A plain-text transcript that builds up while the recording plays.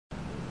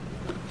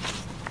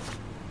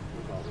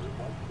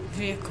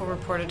Vehicle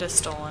reported as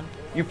stolen.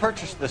 You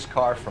purchased this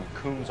car from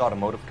Coombs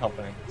Automotive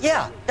Company?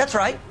 Yeah, that's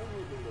right.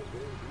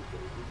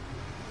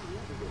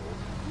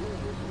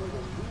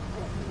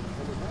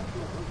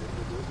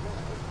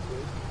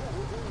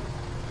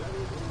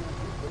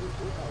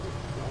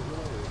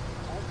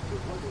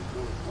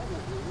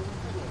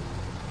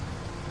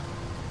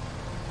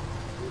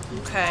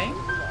 Okay.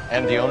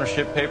 And the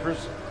ownership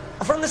papers?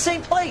 From the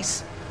same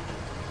place.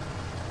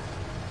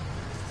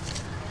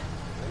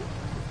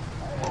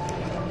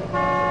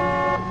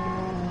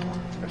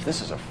 If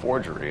this is a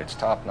forgery, it's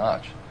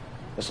top-notch.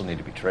 This will need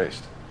to be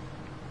traced.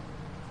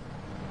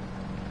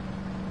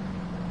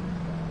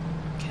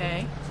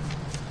 Okay.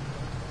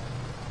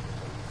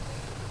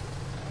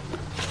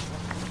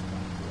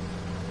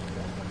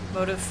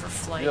 Motive for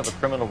flight. You have a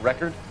criminal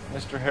record,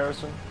 Mr.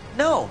 Harrison?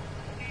 No,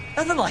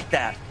 nothing like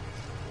that.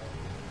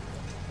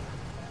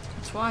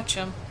 Let's watch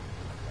him.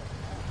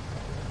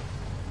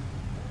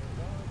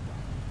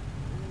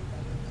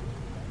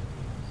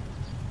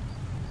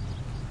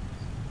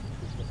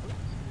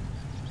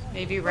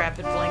 Maybe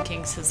rapid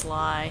blinking's his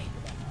lie.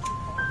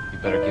 You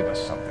better give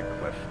us something,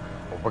 Cliff,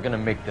 or we're gonna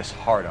make this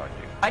hard on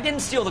you. I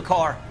didn't steal the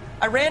car.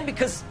 I ran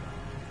because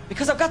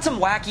I've got some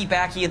wacky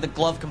backy in the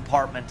glove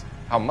compartment.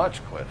 How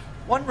much, Cliff?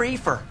 1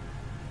 reefer.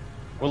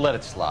 We'll let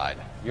it slide.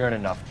 You're in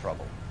enough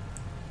trouble.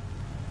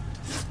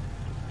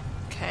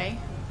 Okay.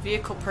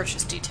 Vehicle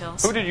purchase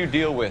details. Who did you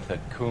deal with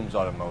at Coombs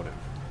Automotive?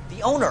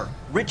 The owner,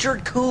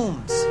 Richard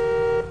Coombs.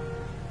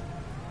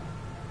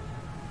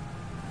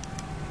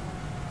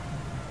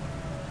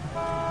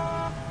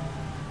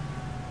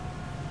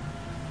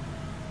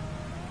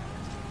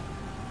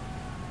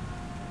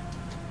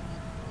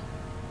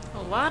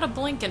 A lot of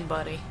blinking,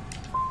 buddy.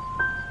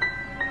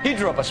 He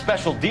drew up a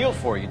special deal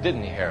for you,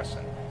 didn't he,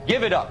 Harrison?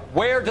 Give it up.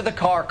 Where did the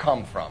car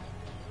come from?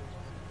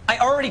 I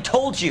already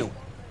told you.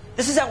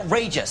 This is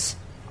outrageous.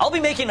 I'll be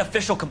making an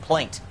official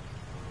complaint.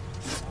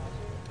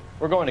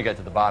 We're going to get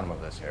to the bottom of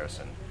this,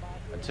 Harrison.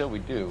 Until we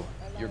do,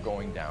 you're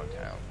going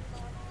downtown.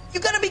 You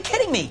gotta be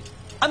kidding me.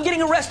 I'm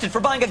getting arrested for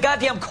buying a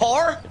goddamn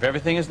car? If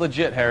everything is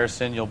legit,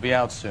 Harrison, you'll be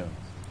out soon.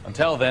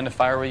 Until then,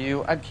 if I were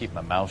you, I'd keep my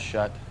mouth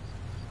shut.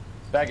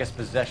 Bag his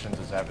possessions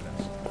as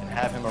evidence and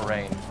have him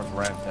arraigned for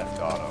grand theft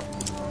auto.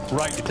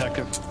 Right,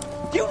 Detective.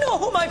 Do you know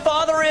who my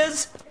father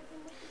is?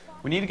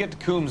 We need to get to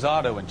Coombs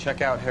Auto and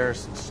check out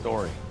Harrison's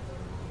story.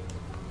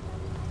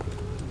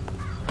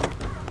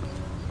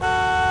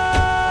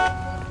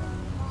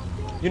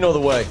 You know the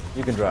way.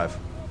 You can drive.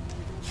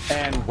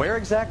 And where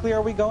exactly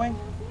are we going?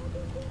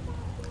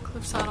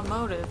 Cliff's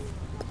Automotive.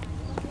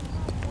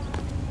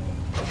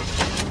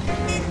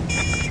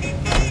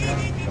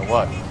 You know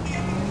what?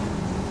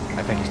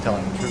 I think he's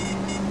telling the truth.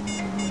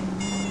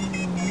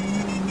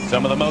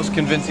 Some of the most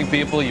convincing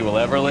people you will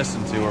ever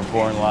listen to are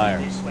born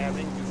liars.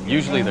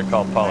 Usually they're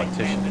called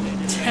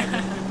politicians.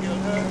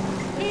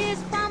 His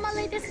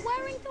family is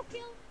swearing to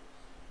kill.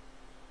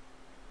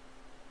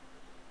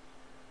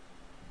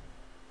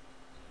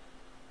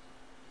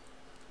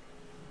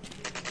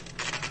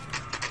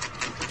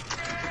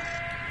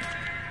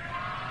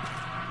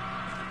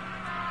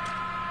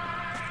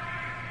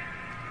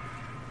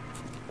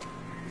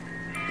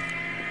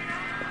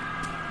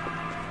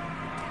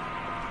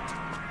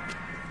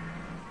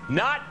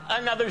 Not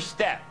another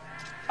step.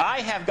 I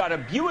have got a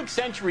Buick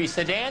Century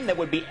sedan that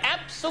would be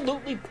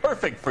absolutely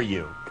perfect for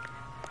you.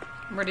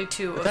 I'm ready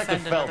to Detective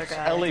offend another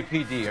Phelps, guy.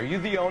 LAPD. Are you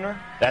the owner?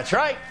 That's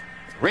right.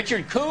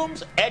 Richard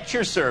Coombs at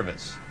your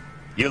service.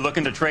 You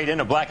looking to trade in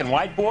a black and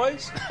white,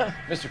 boys?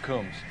 Mr.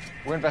 Coombs,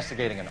 we're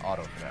investigating an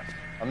auto theft.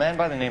 A man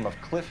by the name of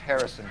Cliff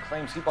Harrison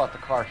claims he bought the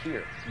car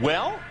here.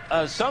 Well,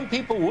 some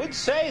people would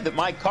say that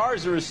my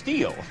cars are a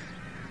steal.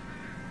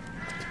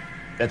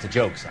 That's a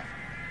joke, son.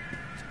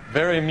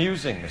 Very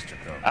amusing, Mr.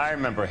 Coombs. I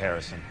remember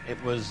Harrison.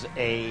 It was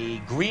a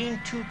green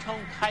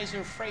two-tone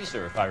Kaiser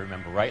Frazer, if I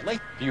remember rightly.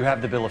 Do you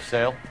have the bill of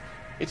sale?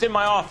 It's in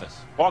my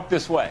office. Walk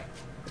this way.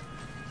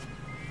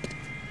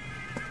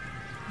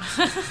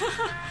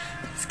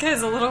 This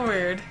guy's a little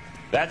weird.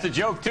 That's a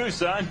joke too,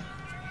 son.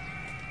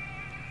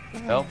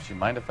 Phelps, you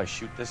mind if I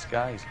shoot this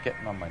guy? He's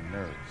getting on my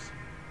nerves.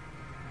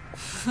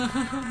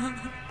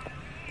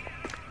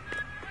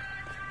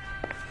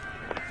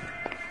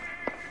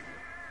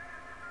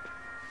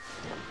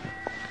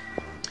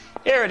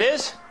 Here it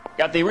is.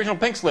 Got the original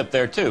pink slip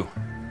there, too.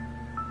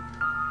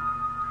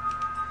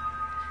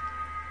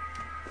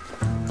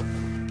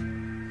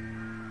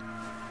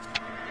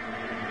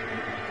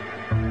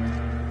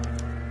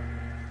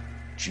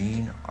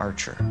 Gene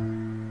Archer,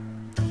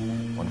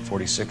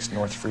 146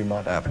 North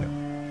Fremont Avenue.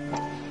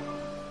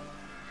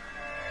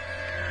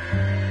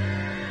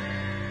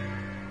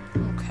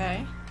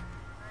 Okay.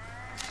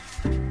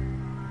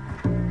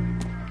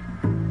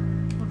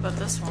 What about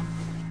this one?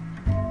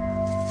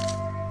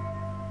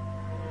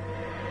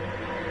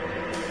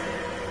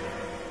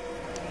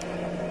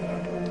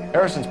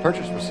 Harrison's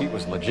purchase receipt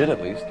was legit,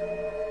 at least.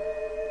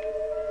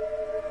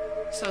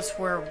 So it's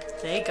where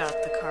they got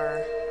the car.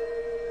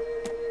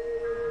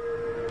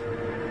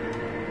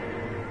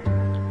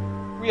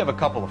 We have a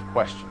couple of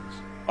questions.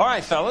 All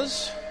right,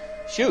 fellas.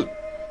 Shoot.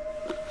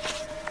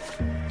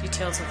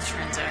 Details of the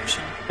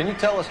transaction. Can you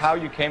tell us how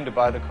you came to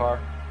buy the car?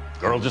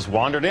 Girl just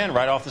wandered in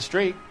right off the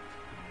street.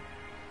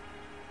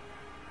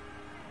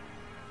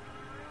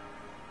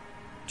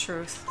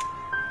 Truth.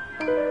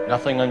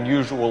 Nothing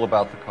unusual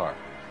about the car.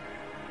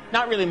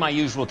 Not really my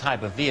usual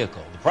type of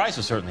vehicle. The price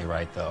was certainly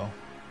right, though.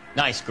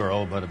 Nice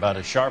girl, but about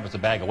as sharp as a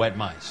bag of wet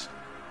mice.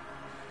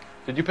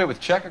 Did you pay with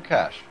check or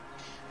cash?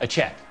 A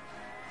check.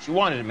 She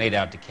wanted it made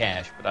out to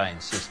cash, but I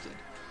insisted.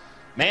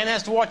 Man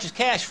has to watch his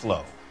cash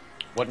flow.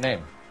 What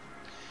name?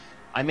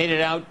 I made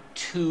it out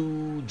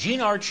to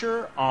Gene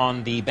Archer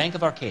on the Bank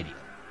of Arcadia.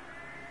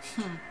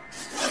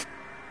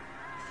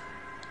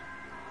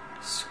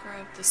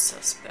 Describe the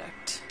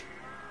suspect.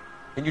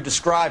 Can you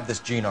describe this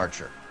Gene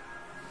Archer?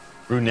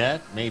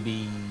 Brunette,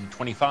 maybe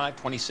 25,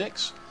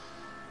 26.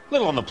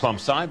 Little on the plump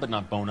side, but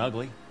not bone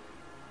ugly.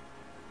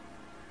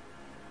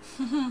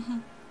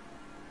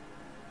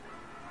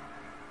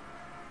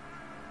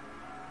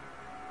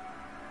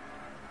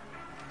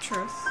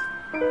 Truth.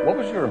 What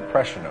was your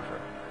impression of her?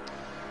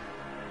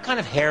 Kind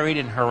of harried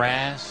and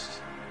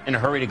harassed. In a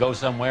hurry to go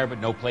somewhere, but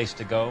no place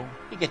to go.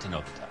 You get to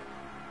know the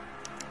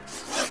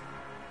type.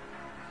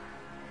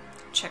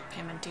 Check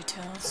payment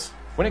details.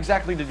 When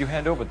exactly did you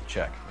hand over the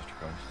check, Mr.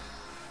 Combs?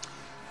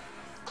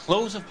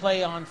 Close of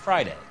play on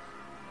Friday.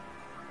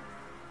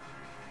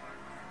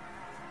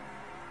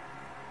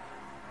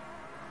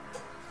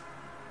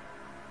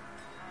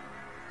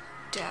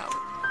 Doubt.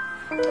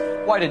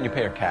 Why didn't you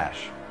pay her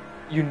cash?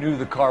 You knew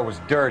the car was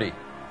dirty.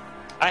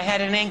 I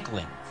had an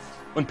inkling.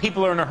 When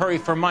people are in a hurry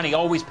for money,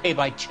 always pay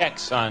by check,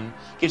 son.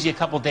 Gives you a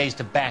couple days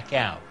to back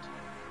out.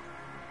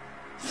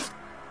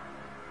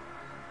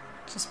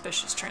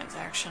 Suspicious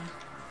transaction.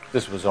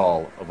 This was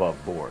all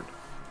above board.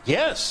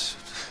 Yes,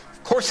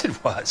 of course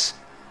it was.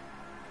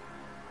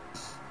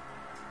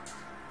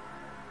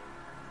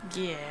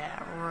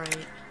 Yeah,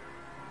 right.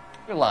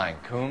 You're lying,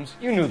 Coombs.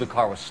 You knew the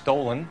car was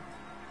stolen.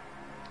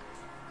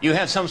 You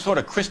have some sort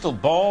of crystal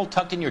ball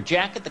tucked in your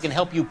jacket that can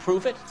help you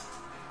prove it?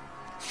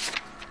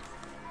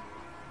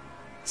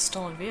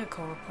 Stolen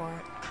vehicle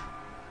report.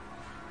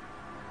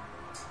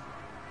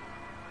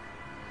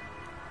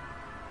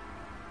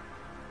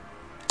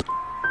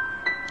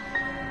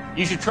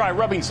 You should try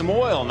rubbing some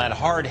oil on that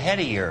hard head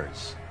of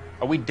yours.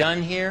 Are we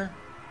done here?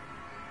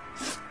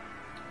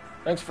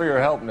 Thanks for your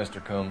help,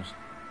 Mr. Coombs.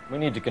 We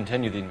need to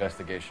continue the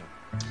investigation.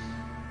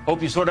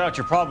 Hope you sort out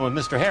your problem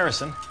with Mr.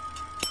 Harrison.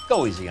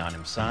 Go easy on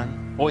him,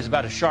 son. Boy's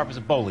about as sharp as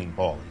a bowling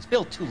ball. He's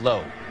built too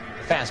low.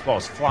 The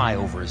fastballs fly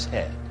over his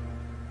head.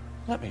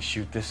 Let me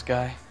shoot this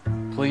guy,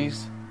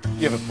 please.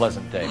 You have a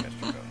pleasant day,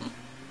 Mr. Coombs.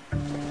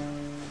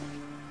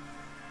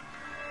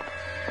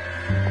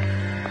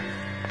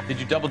 Did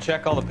you double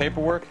check all the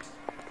paperwork?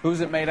 Who's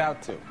it made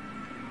out to?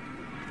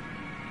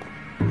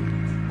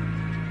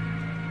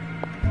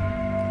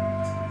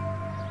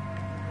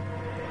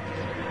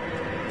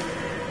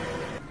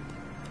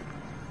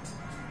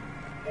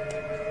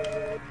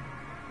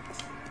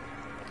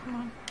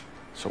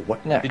 So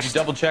what next? Did you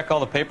double check all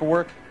the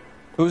paperwork?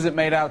 Who's it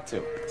made out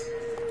to?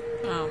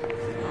 Oh.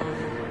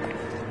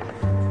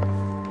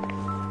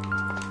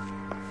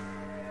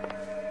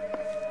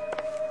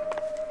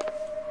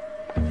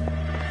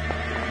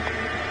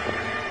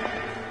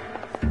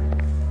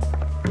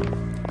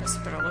 Guess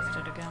I better look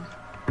at it again.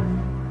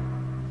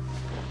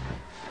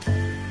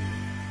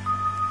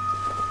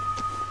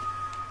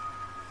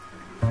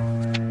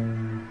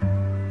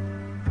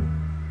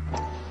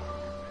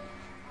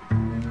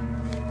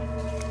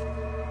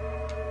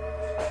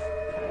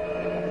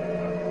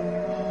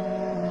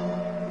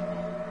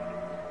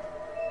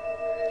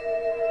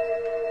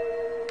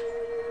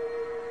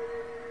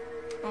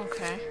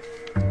 Okay.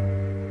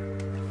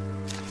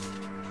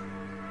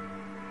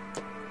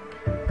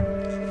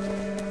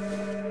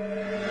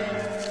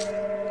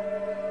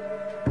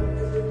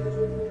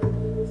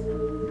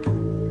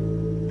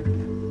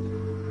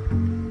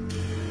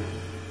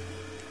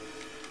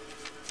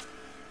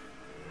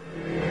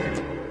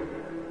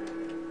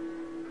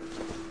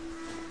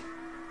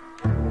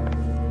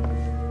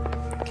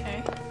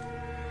 Okay.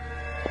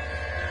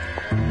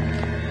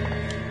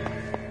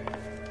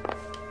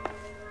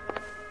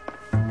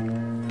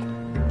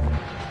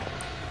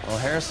 Well,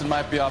 Harrison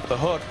might be off the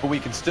hook, but we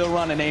can still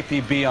run an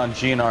APB on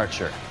Gene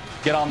Archer.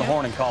 Get on the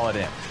horn and call it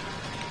in.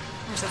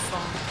 There's a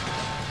phone.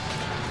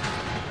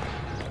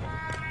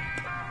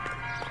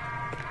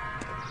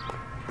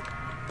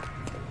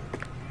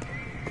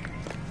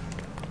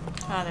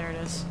 Ah, there it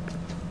is.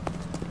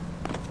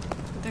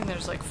 I think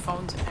there's like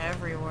phones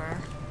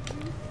everywhere.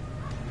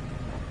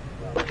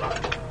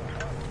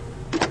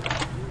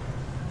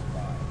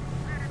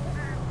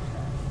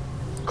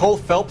 Cole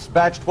Phelps,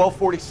 badge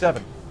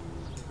 1247.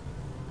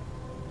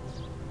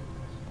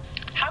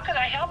 How can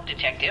I help,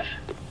 Detective?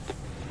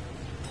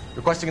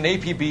 Requesting an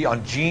APB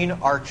on Gene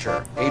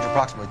Archer, age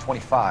approximately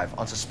 25,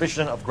 on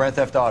suspicion of Grand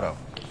Theft Auto.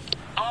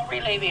 I'll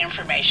relay the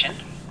information.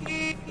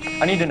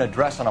 I need an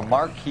address on a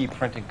marquee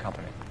printing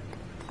company.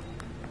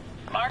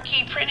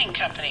 Marquee Printing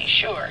Company,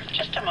 sure.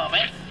 Just a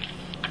moment.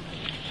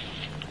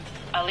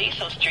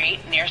 Aliso Street,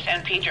 near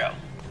San Pedro.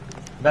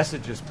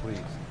 Messages, please.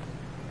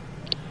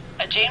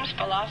 A James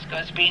Velasco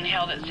is being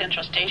held at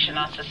Central Station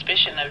on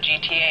suspicion of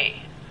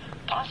GTA.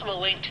 Possible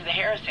link to the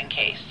Harrison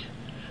case.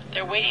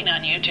 They're waiting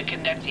on you to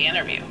conduct the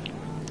interview.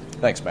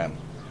 Thanks, ma'am.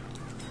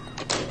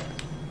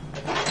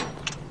 I'll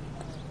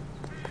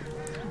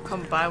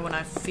come by when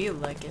I feel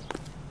like it.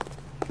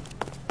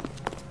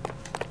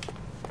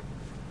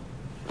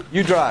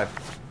 You drive.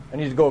 I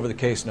need to go over the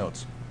case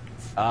notes.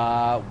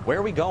 Where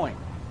are we going?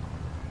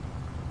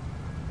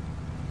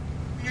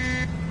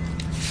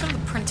 Go to the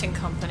printing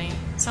company.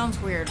 Sounds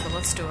weird, but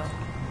let's do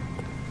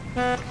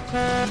it.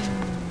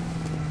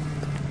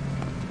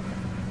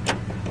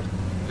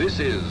 This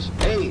is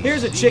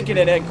Here's a chicken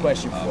and egg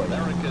question for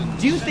you.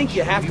 Do you think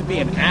you have to be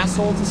an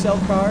asshole to sell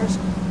cars?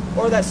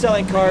 Or that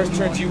selling cars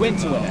turns you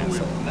into an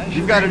asshole?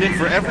 You've got it in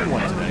for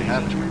everyone today,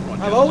 haven't you?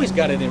 I've always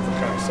got it in for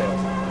car sales.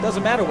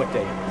 Doesn't matter what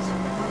day it is.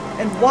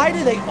 And why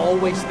do they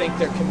always think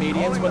they're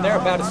comedians when they're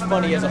about as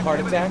funny as a heart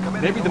attack?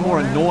 Maybe the more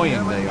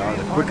annoying they are,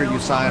 the quicker you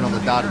sign on the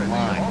dotted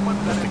line,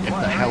 just to get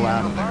the hell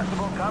out of there.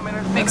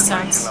 Makes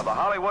sense. of the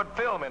Hollywood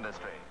film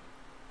industry.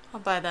 I'll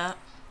buy that.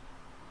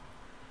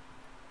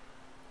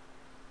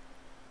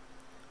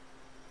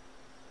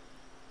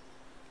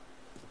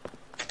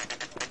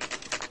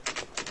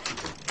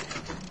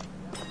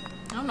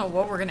 I don't know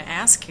what we're gonna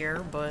ask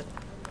here, but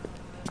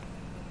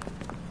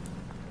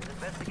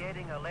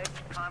Investigating alleged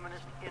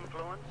communist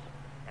influence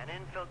and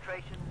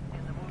infiltration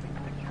in the moving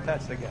picture.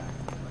 That's the guy.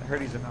 I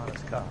heard he's an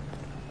honest cop.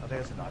 Now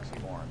there's an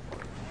oxymoron.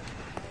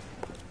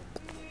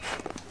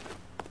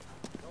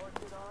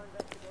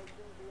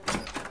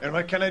 And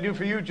what can I do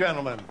for you,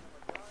 gentlemen?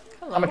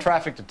 hello. I'm a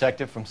traffic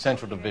detective from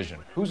Central Division.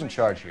 Who's in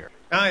charge here?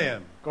 I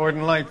am,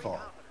 Gordon Lightfall.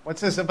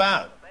 What's this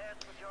about?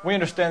 We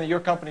understand that your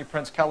company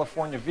prints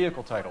California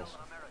vehicle titles.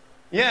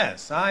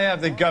 Yes, I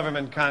have the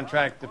government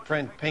contract to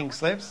print pink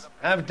slips.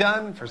 Have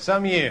done for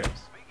some years.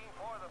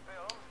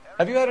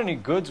 Have you had any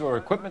goods or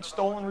equipment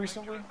stolen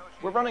recently?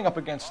 We're running up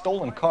against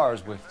stolen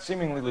cars with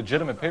seemingly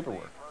legitimate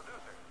paperwork.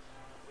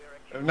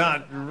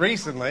 Not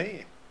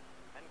recently.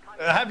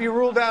 Have you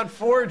ruled out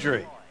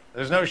forgery?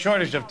 There's no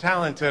shortage of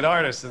talented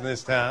artists in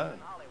this town.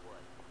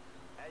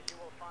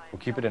 We'll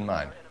keep it in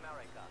mind.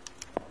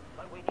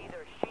 But we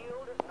neither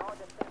shield nor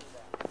defend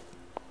them.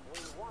 We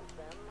want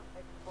them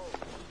exposed.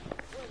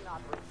 We're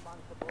not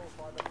responsible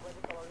for the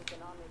political or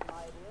economic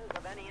ideas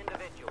of any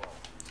individual.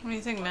 What do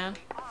you think, man?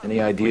 Any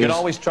We ideas? could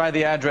always try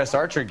the address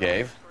Archer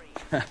gave.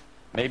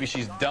 Maybe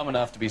she's dumb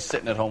enough to be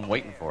sitting at home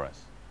waiting for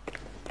us.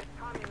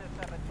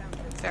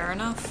 Fair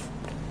enough.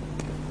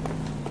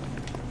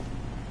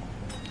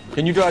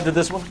 Can you drive to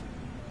this one?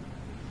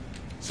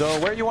 So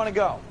where do you want to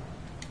go?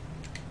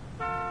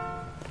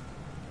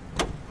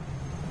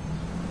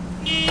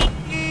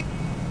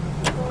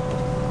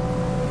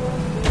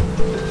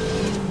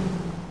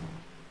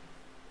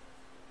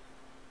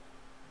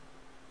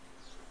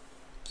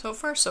 So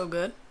far, so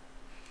good.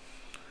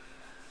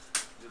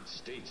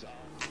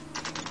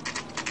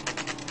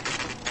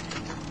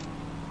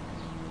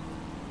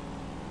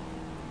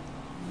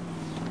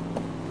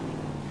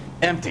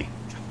 Empty.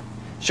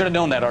 Should have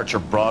known that Archer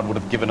broad would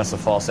have given us a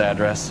false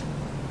address.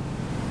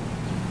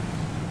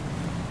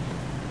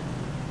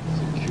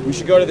 We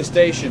should go to the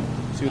station,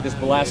 see what this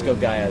Velasco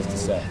guy has to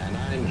say. And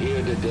I'm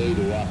here today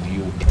to offer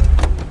you.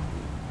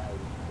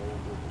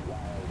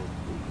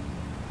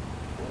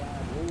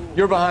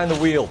 You're behind the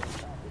wheel.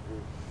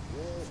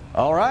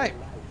 All right.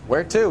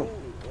 Where to?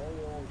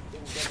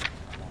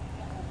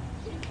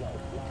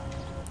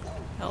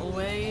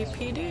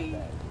 LAPD.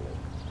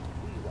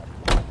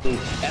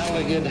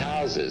 Elegant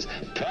houses,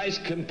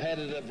 priced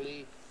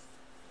competitively.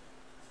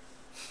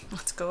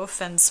 Let's go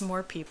offend some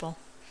more people.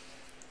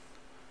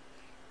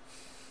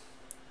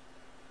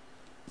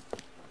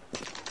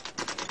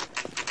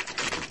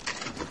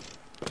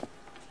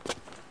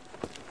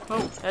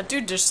 Oh, that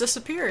dude just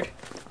disappeared.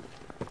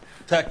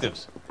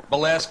 Detectives,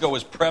 Velasco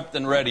is prepped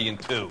and ready in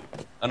 2.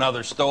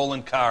 Another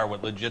stolen car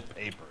with legit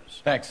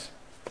papers. Thanks.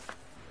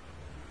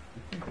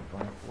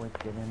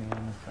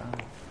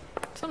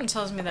 Something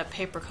tells me that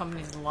paper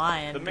company's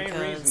lying. The main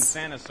because... reason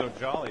Santa's so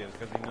jolly is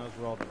because he knows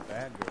where all the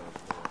bad girls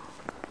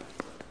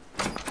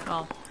live.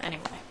 Well,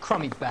 anyway.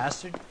 Crummy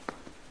bastard.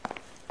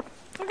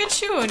 Look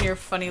at you in your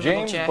funny little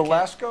James jacket.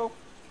 Velasco?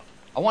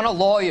 I want a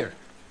lawyer.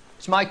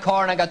 It's my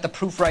car and I got the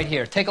proof right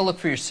here. Take a look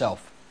for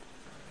yourself.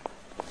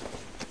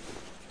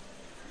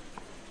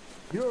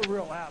 You're a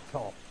real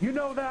asshole. You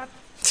know that?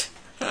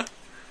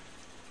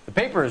 The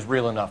paper is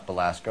real enough,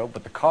 Velasco,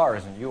 but the car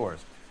isn't yours.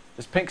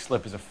 This pink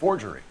slip is a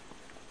forgery.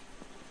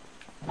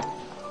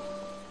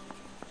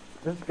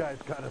 This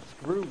guy's got a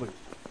screw loose.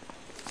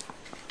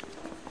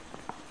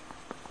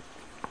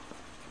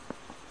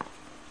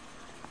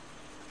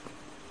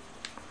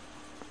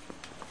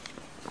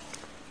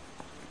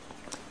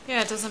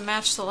 Yeah, it doesn't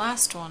match the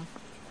last one.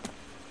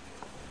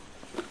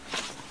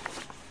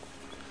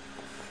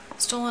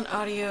 Stolen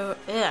audio...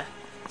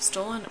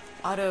 Stolen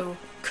auto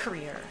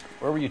courier.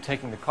 Where were you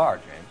taking the car,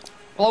 James?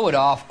 Blow it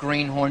off,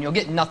 greenhorn. You'll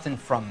get nothing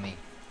from me.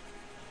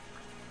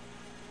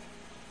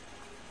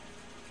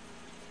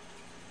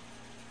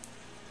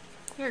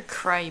 You're a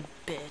cry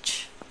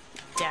bitch.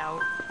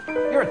 Doubt.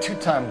 You're a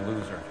two-time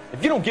loser.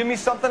 If you don't give me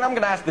something, I'm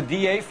gonna ask the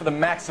DA for the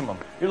maximum.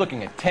 You're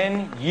looking at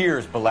 10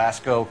 years,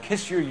 Belasco.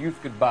 Kiss your youth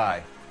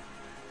goodbye.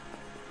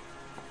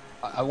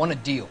 I want a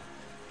deal.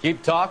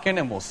 Keep talking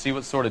and we'll see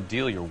what sort of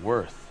deal you're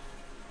worth.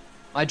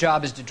 My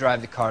job is to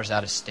drive the cars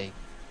out of state.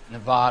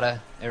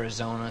 Nevada,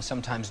 Arizona,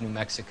 sometimes New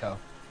Mexico.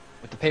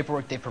 With the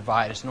paperwork they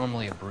provide, it's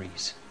normally a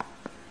breeze.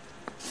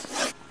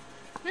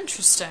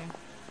 Interesting.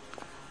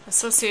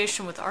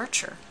 Association with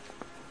Archer.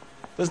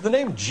 Does the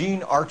name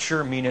Jean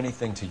Archer mean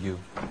anything to you?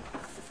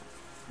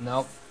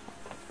 Nope.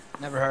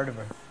 Never heard of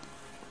her.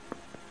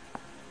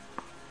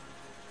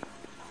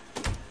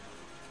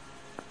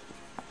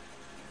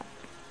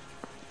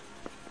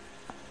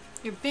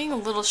 You're being a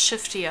little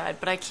shifty-eyed,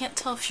 but I can't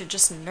tell if you're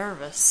just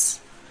nervous.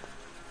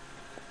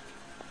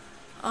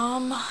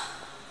 I'm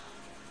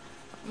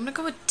gonna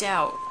go with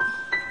doubt.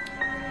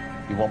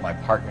 You want my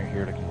partner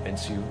here to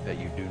convince you that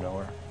you do know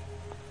her?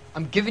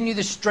 I'm giving you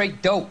the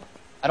straight dope.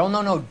 I don't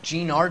know no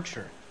Gene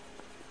Archer.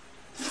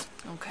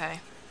 Okay.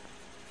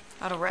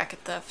 Auto racket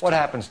theft. What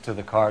happens to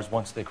the cars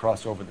once they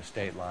cross over the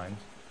state lines?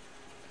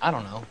 I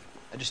don't know.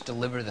 I just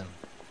deliver them.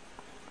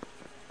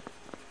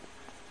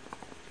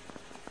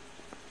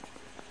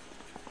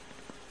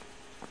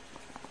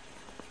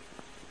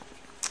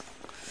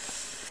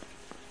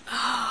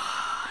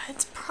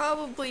 It's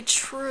probably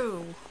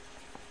true.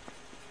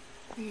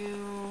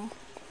 True.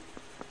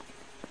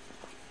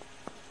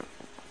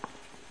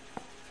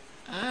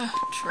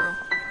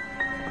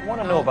 I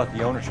want to know about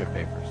the ownership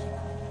papers.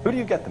 Who do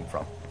you get them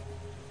from?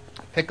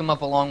 I pick them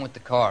up along with the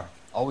car.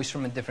 Always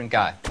from a different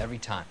guy, every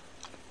time.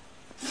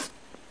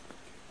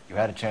 You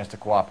had a chance to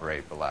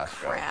cooperate,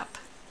 Belasco. Crap.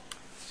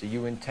 See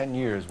you in 10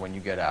 years when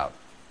you get out.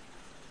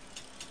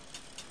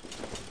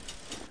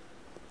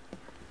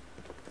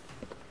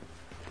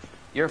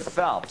 You're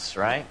Phelps,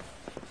 right?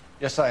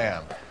 Yes, I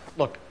am.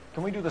 Look,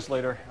 can we do this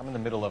later? I'm in the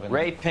middle of it.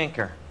 Ray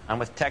Pinker. I'm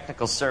with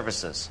Technical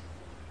Services.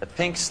 The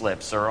pink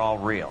slips are all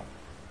real.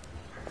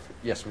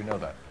 Yes, we know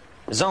that.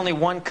 There's only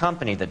one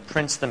company that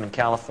prints them in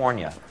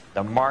California,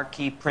 the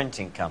Marquee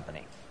Printing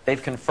Company.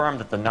 They've confirmed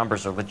that the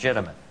numbers are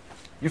legitimate.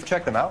 You've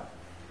checked them out?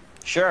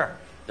 Sure.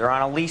 They're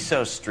on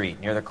Aliso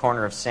Street, near the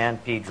corner of San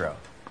Pedro.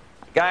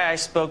 The guy I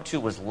spoke to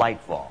was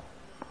Lightval.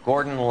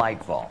 Gordon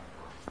Lightval.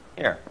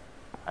 Here,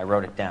 I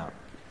wrote it down.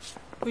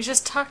 We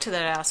just talked to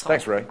that asshole.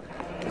 Thanks, Ray.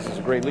 This is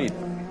a great lead.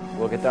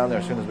 We'll get down there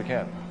as soon as we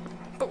can.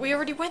 But we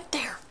already went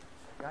there.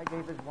 The guy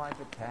gave his wife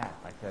a tap.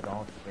 I said,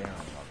 don't spare him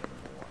of it.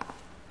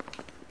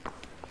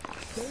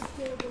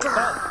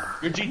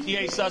 Your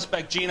GTA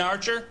suspect, Gene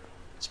Archer,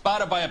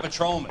 spotted by a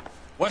patrolman.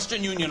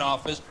 Western Union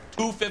office,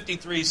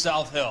 253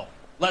 South Hill.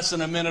 Less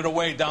than a minute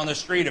away down the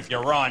street if you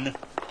run.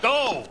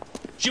 Go!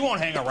 She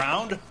won't hang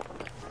around.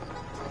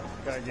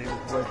 Guy gave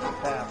his wife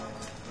a tap.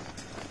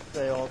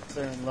 Say all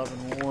fair in love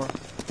and war.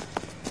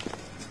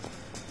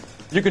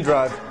 You can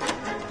drive.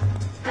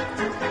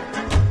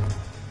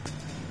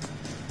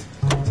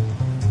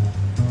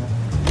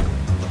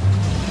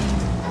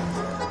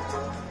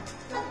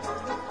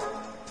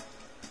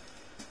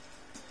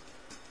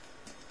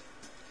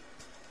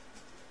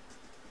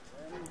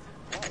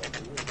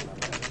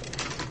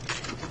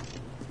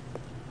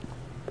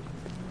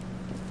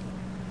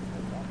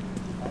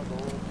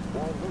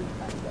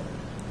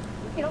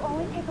 It'll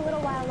only take a little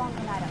while longer,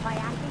 madam. My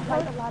acting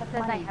coach a lot of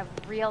says I have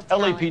real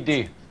talent.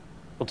 LAPD.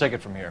 We'll take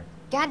it from here.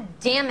 God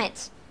damn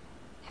it.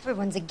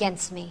 Everyone's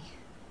against me.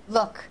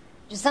 Look,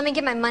 just let me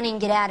get my money and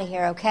get out of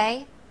here,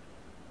 okay?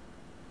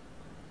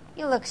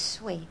 You look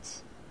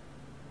sweet.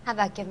 How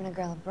about giving a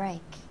girl a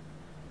break?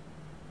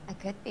 That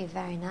could be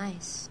very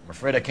nice. I'm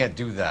afraid I can't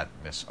do that,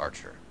 Miss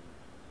Archer.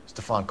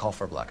 Stefan, call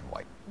for black and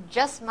white.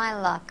 Just my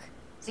luck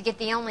to get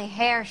the only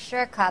hair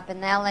sure cop in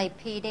the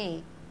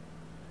LAPD.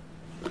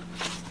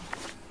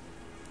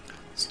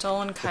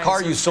 Stolen The Kaiser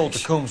car you sold to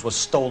fish. Coombs was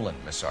stolen,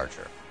 Miss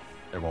Archer.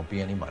 There won't be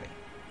any money.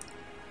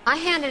 I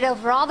handed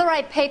over all the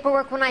right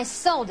paperwork when I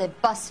sold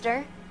it,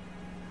 Buster.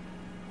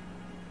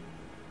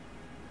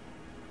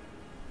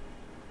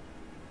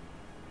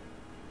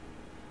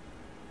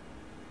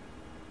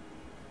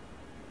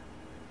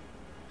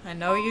 I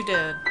know you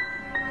did.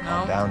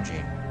 Calm No? down,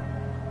 Gene.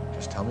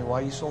 Just tell me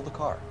why you sold the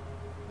car.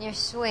 You're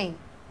sweet.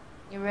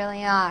 You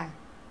really are.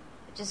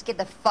 But just get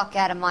the fuck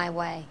out of my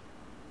way.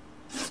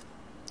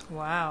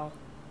 Wow.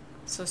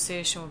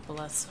 Association with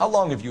Belasco. How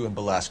long have you and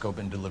Belasco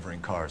been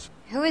delivering cars?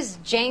 Who is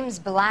James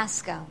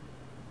Belasco?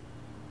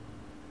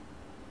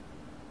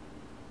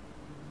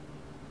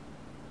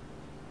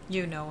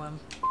 You know him.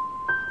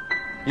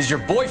 He's your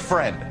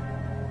boyfriend.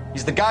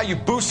 He's the guy you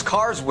boost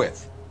cars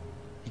with.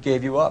 He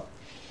gave you up.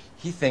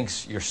 He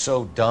thinks you're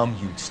so dumb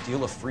you'd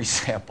steal a free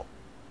sample.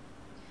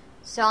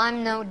 So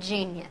I'm no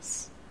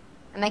genius.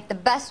 I make the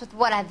best with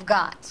what I've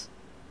got.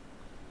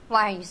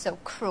 Why are you so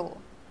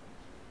cruel?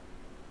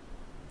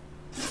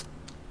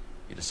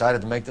 You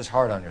decided to make this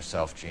hard on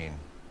yourself, Gene.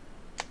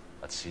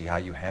 Let's see how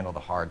you handle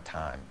the hard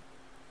time.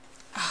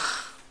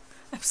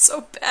 I'm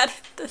so bad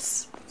at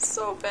this.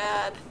 So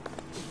bad.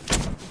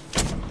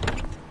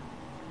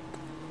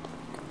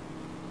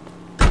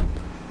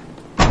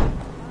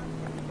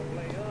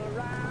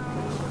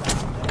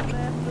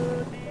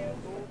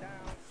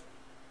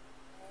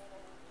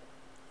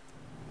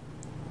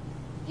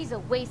 He's a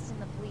waste in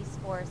the police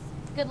force.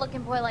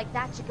 Good-looking boy like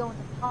that should go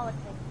into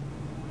politics.